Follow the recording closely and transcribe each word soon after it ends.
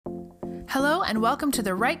Hello and welcome to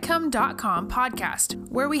the WriteCome.com podcast,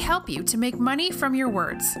 where we help you to make money from your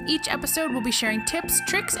words. Each episode will be sharing tips,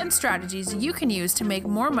 tricks, and strategies you can use to make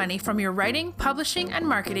more money from your writing, publishing, and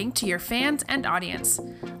marketing to your fans and audience.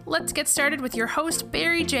 Let's get started with your host,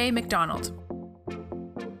 Barry J. McDonald.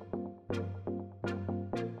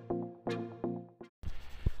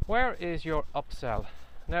 Where is your upsell?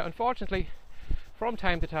 Now, unfortunately, from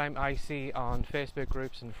time to time I see on Facebook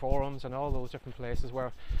groups and forums and all those different places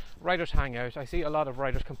where writers hang out, I see a lot of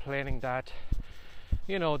writers complaining that,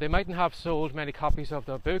 they mightn't have sold many copies of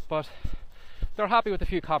their book, but they're happy with the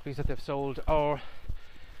few copies that they've sold, or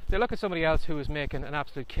they look at somebody else who is making an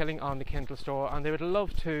absolute killing on the Kindle store and they would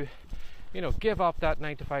love to, give up that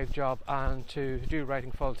 9-to-5 job and to do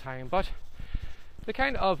writing full time, but they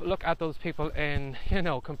kind of look at those people in,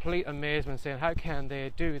 complete amazement, saying, how can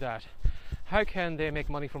they do that? How can they make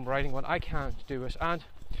money from writing when I can't do it? And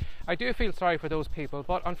I do feel sorry for those people,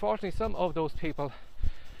 but unfortunately some of those people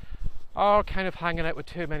are kind of hanging out with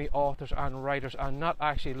too many authors and writers and not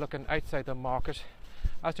actually looking outside the market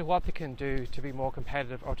as to what they can do to be more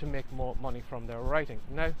competitive or to make more money from their writing.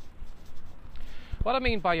 Now, what I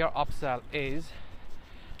mean by your upsell is,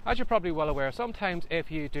 as you're probably well aware, sometimes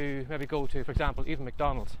if you do maybe go to, for example, even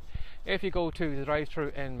McDonald's, if you go to the drive-thru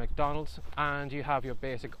in McDonald's and you have your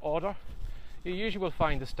basic order, you usually will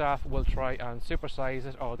find the staff will try and supersize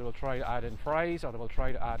it, or they will try to add in fries, or they will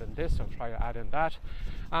try to add in this or try to add in that,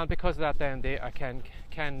 and because of that then they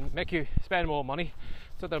can make you spend more money,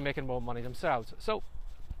 so they're making more money themselves. So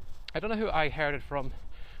I don't know who I heard it from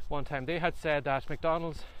one time. They had said that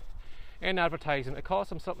McDonald's in advertising, it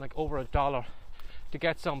costs them something like over $1 to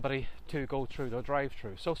get somebody to go through their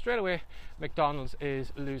drive-thru. So straight away McDonald's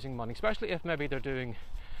is losing money, especially if maybe they're doing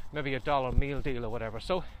maybe $1 meal deal or whatever.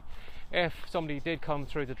 So if somebody did come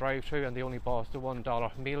through the drive-thru and they only bought the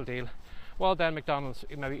 $1 meal deal, well then McDonald's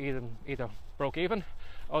maybe either broke even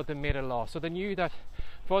or they made a loss. So they knew that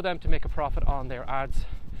for them to make a profit on their ads,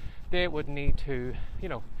 they would need to,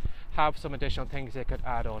 have some additional things they could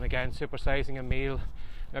add on. Again, supersizing a meal,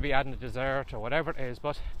 maybe adding a dessert or whatever it is,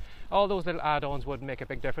 but all those little add-ons would make a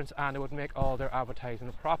big difference and it would make all their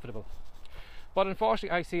advertising profitable. But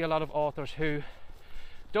unfortunately I see a lot of authors who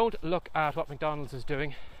don't look at what McDonald's is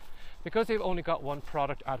doing, because they've only got one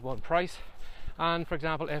product at one price. And for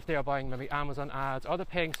example, if they are buying maybe Amazon ads or they're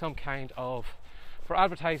paying some kind of for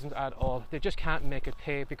advertisements at all, they just can't make it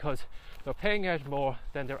pay because they're paying out more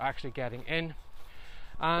than they're actually getting in.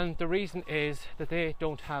 And the reason is that they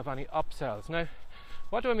don't have any upsells. Now,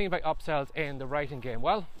 what do I mean by upsells in the writing game?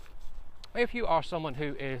 Well, if you are someone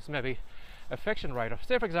who is maybe a fiction writer,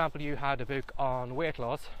 say for example you had a book on weight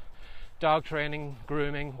loss, dog training,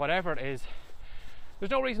 grooming, whatever it is,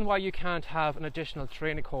 there's no reason why you can't have an additional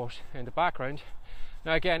training course in the background.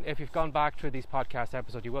 Now again, if you've gone back through these podcast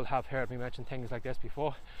episodes, you will have heard me mention things like this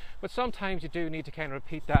before, but sometimes you do need to kind of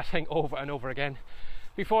repeat that thing over and over again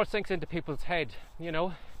before it sinks into people's head.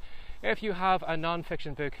 If you have a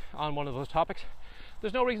non-fiction book on one of those topics,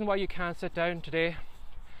 there's no reason why you can't sit down today,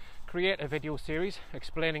 create a video series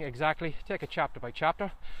explaining exactly, take it chapter by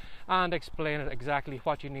chapter and explain it exactly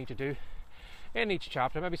what you need to do in each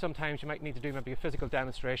chapter. Maybe sometimes you might need to do maybe a physical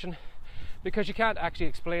demonstration because you can't actually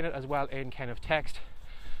explain it as well in kind of text.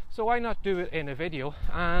 So why not do it in a video,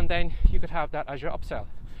 and then you could have that as your upsell.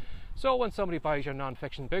 So when somebody buys your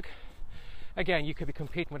non-fiction book, again, you could be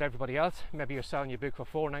competing with everybody else. Maybe you're selling your book for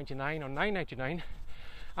 $4.99 or $9.99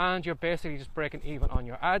 and you're basically just breaking even on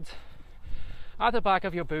your ads. At the back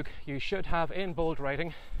of your book you should have in bold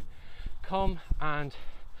writing, come and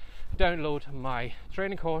download my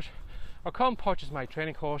training course, or come purchase my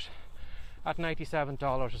training course at $97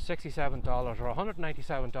 or $67 or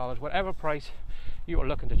 $197, whatever price you are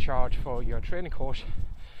looking to charge for your training course,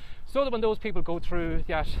 so that when those people go through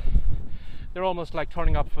that, they're almost like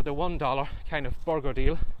turning up for the $1 kind of burger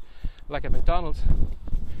deal like at McDonald's.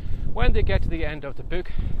 When they get to the end of the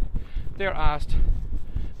book, they're asked,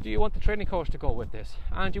 do you want the training course to go with this?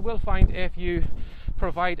 And you will find if you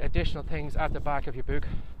provide additional things at the back of your book,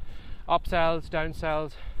 upsells,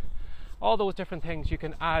 downsells, all those different things you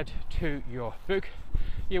can add to your book,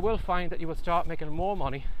 you will find that you will start making more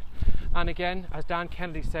money. And again, as Dan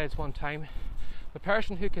Kennedy says one time, the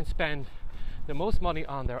person who can spend the most money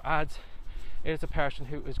on their ads is the person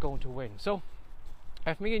who is going to win. So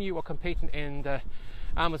if me and you were competing in the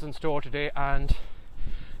Amazon store today and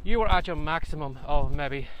you were at your maximum of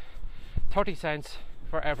maybe 30 cents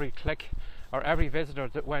for every click or every visitor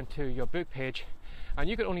that went to your book page, and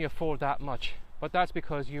you could only afford that much, but that's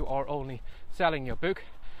because you are only selling your book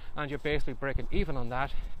and you're basically breaking even on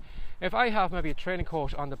that. If I have maybe a training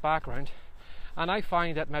course on the background and I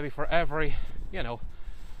find that maybe for every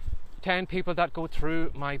 10 people that go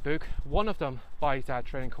through my book, one of them buys that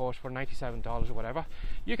training course for $97 or whatever,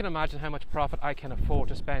 you can imagine how much profit I can afford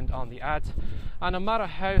to spend on the ads. And no matter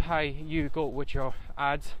how high you go with your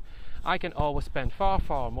ads, I can always spend far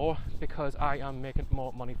more because I am making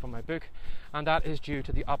more money from my book, and that is due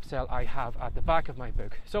to the upsell I have at the back of my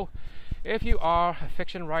book. So if you are a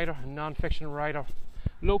fiction writer, a non-fiction writer,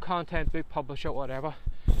 low content book publisher, whatever,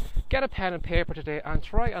 get a pen and paper today and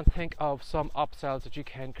try and think of some upsells that you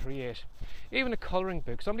can create. Even a colouring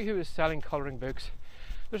book, somebody who is selling colouring books,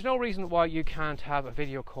 there's no reason why you can't have a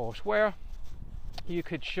video course where you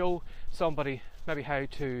could show somebody maybe how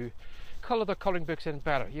to colour their colouring books in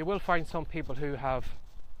better. You will find some people who have,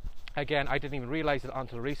 again, I didn't even realise it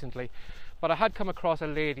until recently, but I had come across a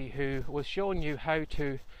lady who was showing you how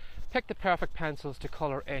to pick the perfect pencils to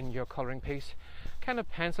colour in your colouring piece, kind of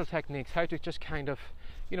pencil techniques, how to just kind of,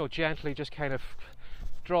 you know, gently just kind of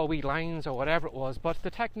draw wee lines or whatever it was. But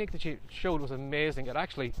the technique that she showed was amazing. It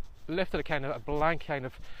actually lifted a kind of a blank kind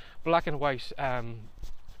of black and white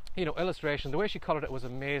illustration. The way she coloured it was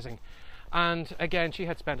amazing. And again, she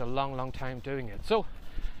had spent a long time doing it. So,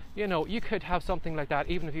 you know, you could have something like that.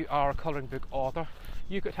 Even if you are a colouring book author,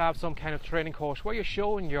 you could have some kind of training course where you're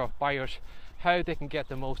showing your buyers how they can get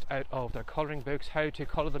the most out of their colouring books, how to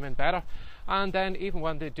colour them in better, and then even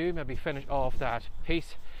when they do maybe finish off that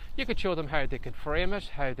piece, you could show them how they could frame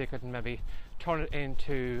it, how they could maybe turn it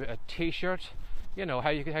into a t-shirt, you know,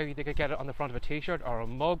 how they could get it on the front of a t-shirt or a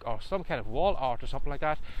mug or some kind of wall art or something like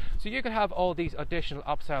that. So you could have all these additional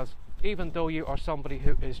upsells even though you are somebody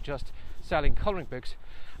who is just selling colouring books.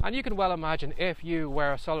 And you can well imagine if you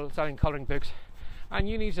were selling colouring books and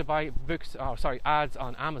you need to buy ads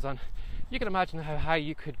on Amazon, you can imagine how high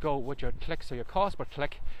you could go with your clicks or your cost per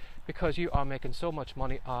click, because you are making so much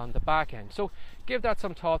money on the back end. So give that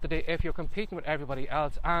some thought today. If you're competing with everybody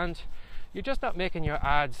else and you're just not making your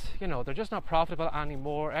ads, you know, they're just not profitable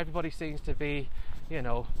anymore. Everybody seems to be, you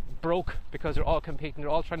know, broke because they're all competing, they're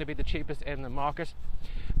all trying to be the cheapest in the market.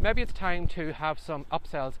 Maybe it's time to have some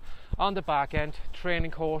upsells on the back end,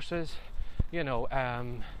 training courses, you know,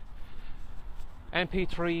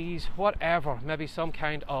 MP3s, whatever, maybe some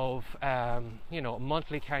kind of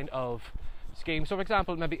monthly kind of scheme. So for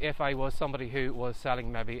example, maybe if I was somebody who was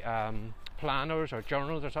selling maybe planners or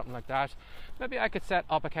journals or something like that, maybe I could set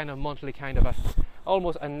up a kind of monthly kind of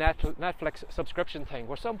almost a Netflix subscription thing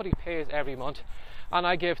where somebody pays every month and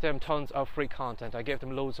I give them tons of free content. I give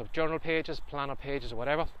them loads of journal pages, planner pages or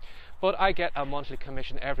whatever, but I get a monthly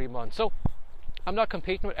commission every month. So I'm not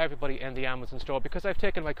competing with everybody in the Amazon store because I've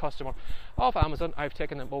taken my customer off Amazon, I've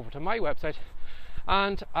taken them over to my website,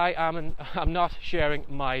 and I'm not sharing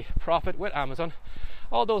my profit with Amazon.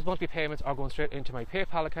 All those monthly payments are going straight into my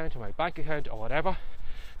PayPal account or my bank account or whatever,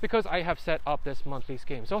 because I have set up this monthly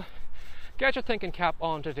scheme. So get your thinking cap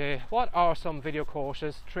on today. What are some video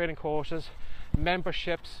courses, training courses,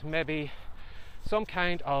 memberships, maybe some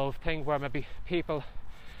kind of thing where maybe people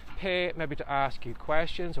pay maybe to ask you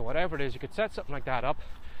questions or whatever it is? You could set something like that up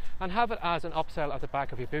and have it as an upsell at the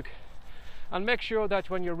back of your book, and make sure that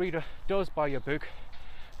when your reader does buy your book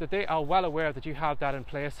that they are well aware that you have that in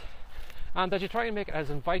place, and that you try and make it as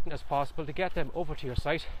inviting as possible to get them over to your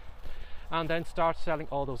site and then start selling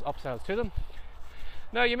all those upsells to them.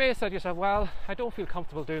 Now you may have said to yourself, well, I don't feel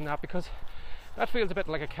comfortable doing that because that feels a bit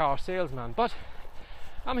like a car salesman, but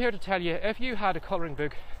I'm here to tell you, if you had a colouring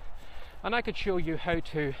book and I could show you how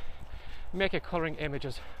to make your colouring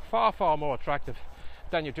images far more attractive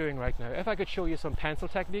than you're doing right now, if I could show you some pencil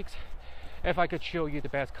techniques, if I could show you the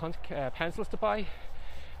best pencils to buy,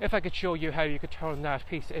 if I could show you how you could turn that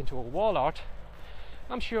piece into a wall art,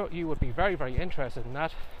 I'm sure you would be very interested in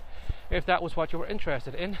that if that was what you were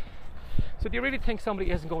interested in. So do you really think somebody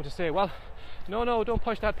isn't going to say, well, no, don't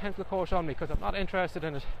push that pencil course on me because I'm not interested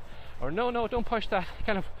in it, or no, don't push that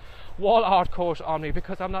kind of wall art course on me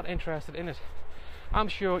because I'm not interested in it? I'm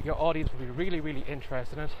sure your audience will be really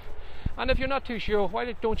interested in it. And if you're not too sure,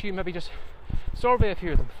 why don't you maybe just survey a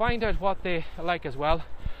few of them, find out what they like as well,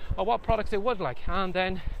 or what products they would like, and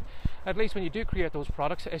then at least when you do create those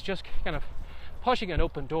products, it's just kind of pushing an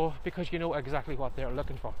open door because you know exactly what they're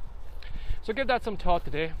looking for. So give that some thought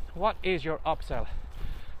today. What is your upsell?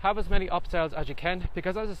 Have as many upsells as you can,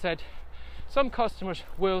 because as I said, some customers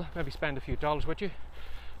will maybe spend a few dollars with you,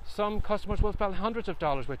 some customers will spend hundreds of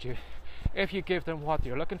dollars with you if you give them what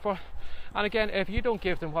you're looking for. And again, if you don't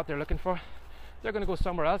give them what they're looking for, they're going to go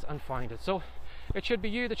somewhere else and find it. So it should be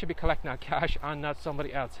you that should be collecting that cash and not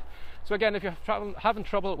somebody else. So again, if you're having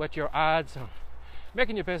trouble with your ads or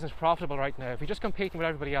making your business profitable right now, if you're just competing with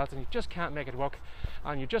everybody else and you just can't make it work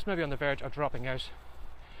and you're just maybe on the verge of dropping out,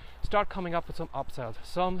 start coming up with some upsells,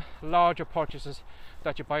 some larger purchases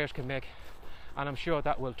that your buyers can make, and I'm sure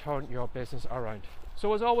that will turn your business around.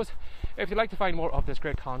 So as always, if you'd like to find more of this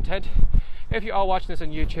great content, if you are watching this on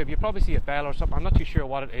YouTube, you probably see a bell or something, I'm not too sure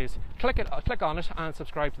what it is. Click on it and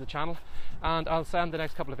subscribe to the channel, and I'll send the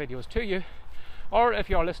next couple of videos to you. Or if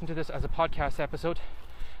you're listening to this as a podcast episode,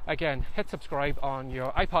 again, hit subscribe on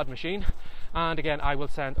your iPod machine, and again, I will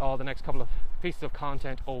send all the next couple of pieces of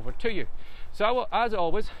content over to you. So as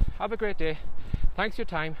always, have a great day, thanks for your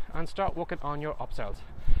time, and start working on your upsells.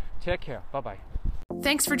 Take care, bye-bye.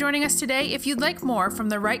 Thanks for joining us today. If you'd like more from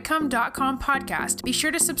the rightcome.com podcast, be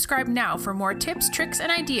sure to subscribe now for more tips, tricks,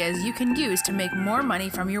 and ideas you can use to make more money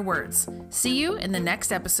from your words. See you in the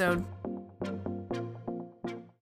next episode.